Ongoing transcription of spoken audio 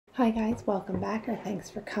Hi guys, welcome back, or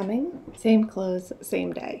thanks for coming. Same clothes,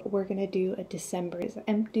 same day. We're gonna do a December's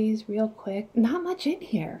empties real quick. Not much in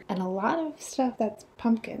here, and a lot of stuff that's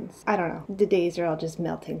pumpkins. I don't know, the days are all just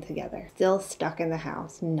melting together. Still stuck in the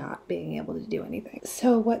house, not being able to do anything.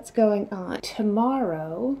 So what's going on?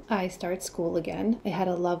 Tomorrow, I start school again. I had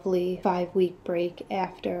a lovely 5-week break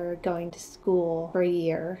after going to school for a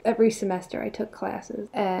year. Every semester I took classes,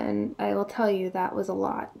 and I will tell you that was a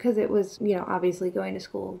lot, because it was, obviously going to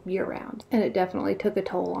school year-round, and it definitely took a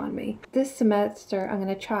toll on me. This semester I'm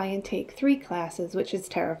going to try and take 3 classes, which is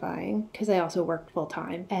terrifying because I also worked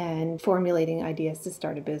full-time and formulating ideas to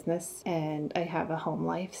start a business, and I have a home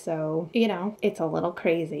life, so it's a little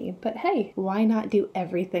crazy, but hey, why not do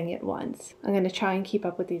everything at once? I'm going to try and keep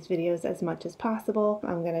up with these videos as much as possible.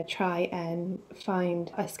 I'm going to try and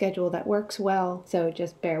find a schedule that works well, so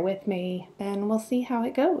just bear with me and we'll see how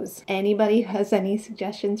it goes. Anybody has any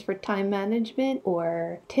suggestions for time management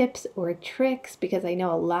or tips or tricks, because I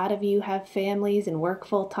know a lot of you have families and work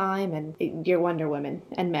full-time and you're Wonder Women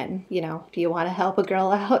and men, if you want to help a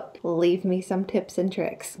girl out, leave me some tips and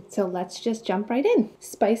tricks. So let's just jump right in.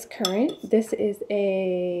 Spice Current. This is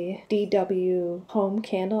a DW home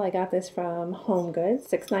candle. I got this from Home Goods,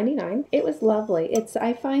 $6.99. It was lovely.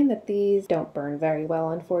 I find that these don't burn very well,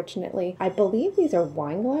 unfortunately. I believe these are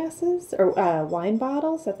wine glasses or wine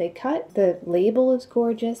bottles that they cut. The label is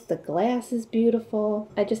gorgeous. The glass is beautiful.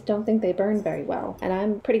 I just don't think they burn very well. And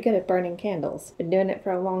I'm pretty good at burning candles. Been doing it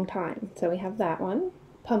for a long time. So we have that one.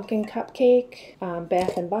 Pumpkin Cupcake,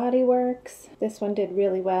 Bath and Body Works. This one did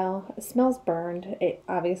really well. It smells burned.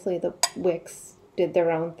 Obviously the wicks did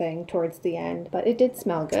their own thing towards the end, but it did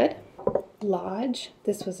smell good. Lodge.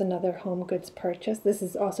 This was another Home Goods purchase. This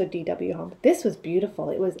is also DW Home. This was beautiful.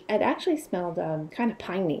 It actually smelled kind of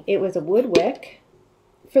piney. It was a wood wick.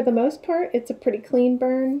 For the most part, it's a pretty clean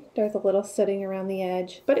burn. There's a little sooting around the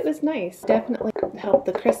edge, but it was nice. Definitely helped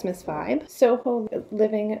the Christmas vibe. Soho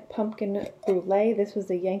Living Pumpkin Brulee. This was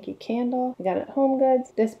a Yankee candle. I got it at Home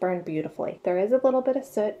Goods. This burned beautifully. There is a little bit of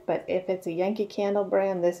soot, but if it's a Yankee candle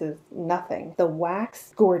brand, this is nothing. The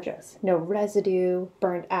wax, gorgeous. No residue.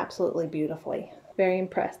 Burned absolutely beautifully. Very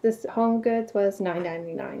impressed. This Home Goods was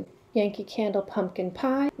 $9.99. Yankee Candle Pumpkin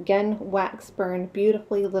Pie. Again, wax burned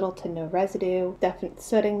beautifully, little to no residue. Definite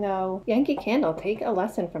sooting though. Yankee Candle, take a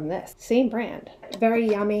lesson from this. Same brand. Very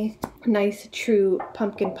yummy. Nice, true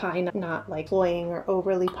pumpkin pie, not like cloying or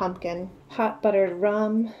overly pumpkin. Hot buttered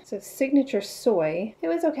rum. So signature soy. It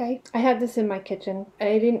was okay. I had this in my kitchen.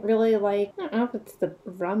 I didn't really I don't know if it's the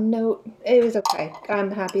rum note. It was okay. I'm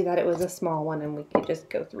happy that it was a small one and we could just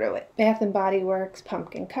go through it. Bath and Body Works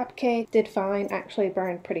Pumpkin Cupcake. Did fine. Actually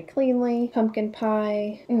burned pretty cleanly. Pumpkin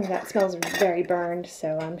pie. That smells very burned,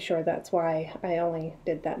 so I'm sure that's why I only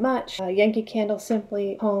did that much. Yankee Candle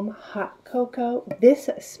Simply Home Hot Cocoa. This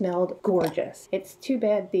smelled gorgeous. It's too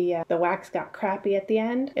bad the wax got crappy at the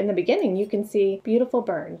end. In the beginning, you can see beautiful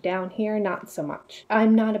burn. Down here, not so much.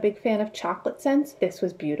 I'm not a big fan of chocolate scents. This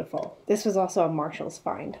was beautiful. This was also a Marshall's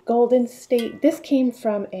find. Golden State. This came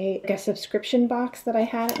from a subscription box that I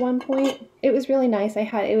had at one point. It was really nice.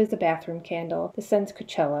 It was a bathroom candle. The scent's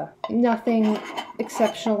Coachella. Nothing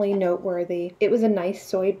exceptionally noteworthy. It was a nice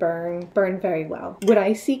soy burn. Burned very well. Would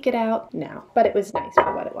I seek it out? No. But it was nice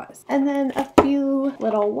for what it was. And then a few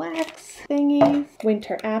little wax thingies.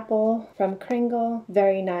 Winter Apple from Kringle.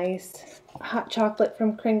 Very nice. Hot chocolate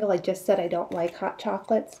from Kringle. I just said I don't like hot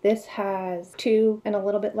chocolates. This has 2 and a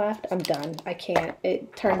little bit left. I'm done. I can't.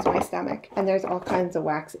 It turns my stomach. And there's all kinds of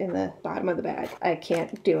wax in the bottom of the bag. I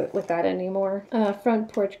can't do it with that anymore.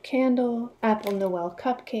 Front Porch Candle. Apple Noel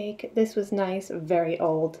Cupcake. This was nice. Very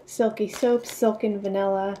old. Silky Soap. Silken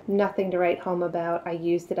Vanilla. Nothing to write home about. I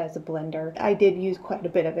used it as a blender. I did use quite a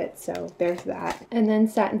bit of it, so there's that. And then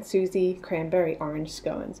Satin Susie Cranberry Orange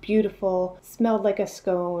Scones. Beautiful. Smelled like a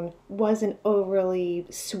scone. Wasn't overly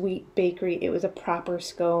sweet bakery. It was a proper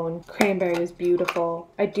scone. Cranberry was beautiful.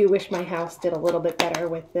 I do wish my house did a little bit better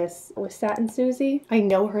with this. With Satin Susie, I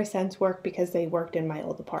know her scents work because they worked in my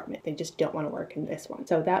old apartment. They just don't want to work in this one.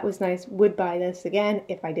 So that was nice. Would buy this again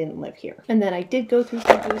if I didn't live here. And then I did go through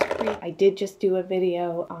some Goose Creek. I did just do a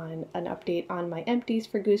video on an update on my empties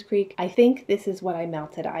for Goose Creek. I think this is what I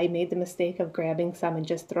melted. I made the mistake of grabbing some and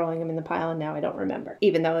just throwing them in the pile, and now I don't remember,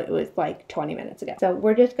 even though it was like 20 minutes ago. So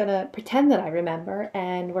we're just gonna pretend that I remember,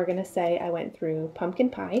 and we're gonna say I went through pumpkin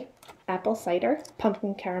pie, apple cider,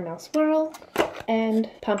 pumpkin caramel swirl, and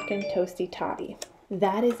pumpkin toasty toddy.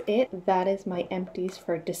 that is it. That is my empties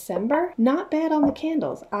for December. Not bad on the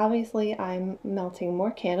candles. Obviously, I'm melting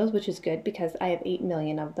more candles, which is good because I have 8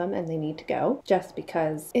 million of them and they need to go, just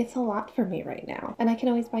because it's a lot for me right now. And I can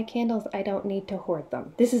always buy candles. I don't need to hoard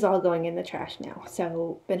them. This is all going in the trash now,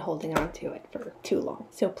 so been holding on to it for too long.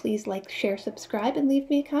 So please like, share, subscribe, and leave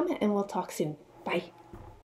me a comment, and we'll talk soon. Bye.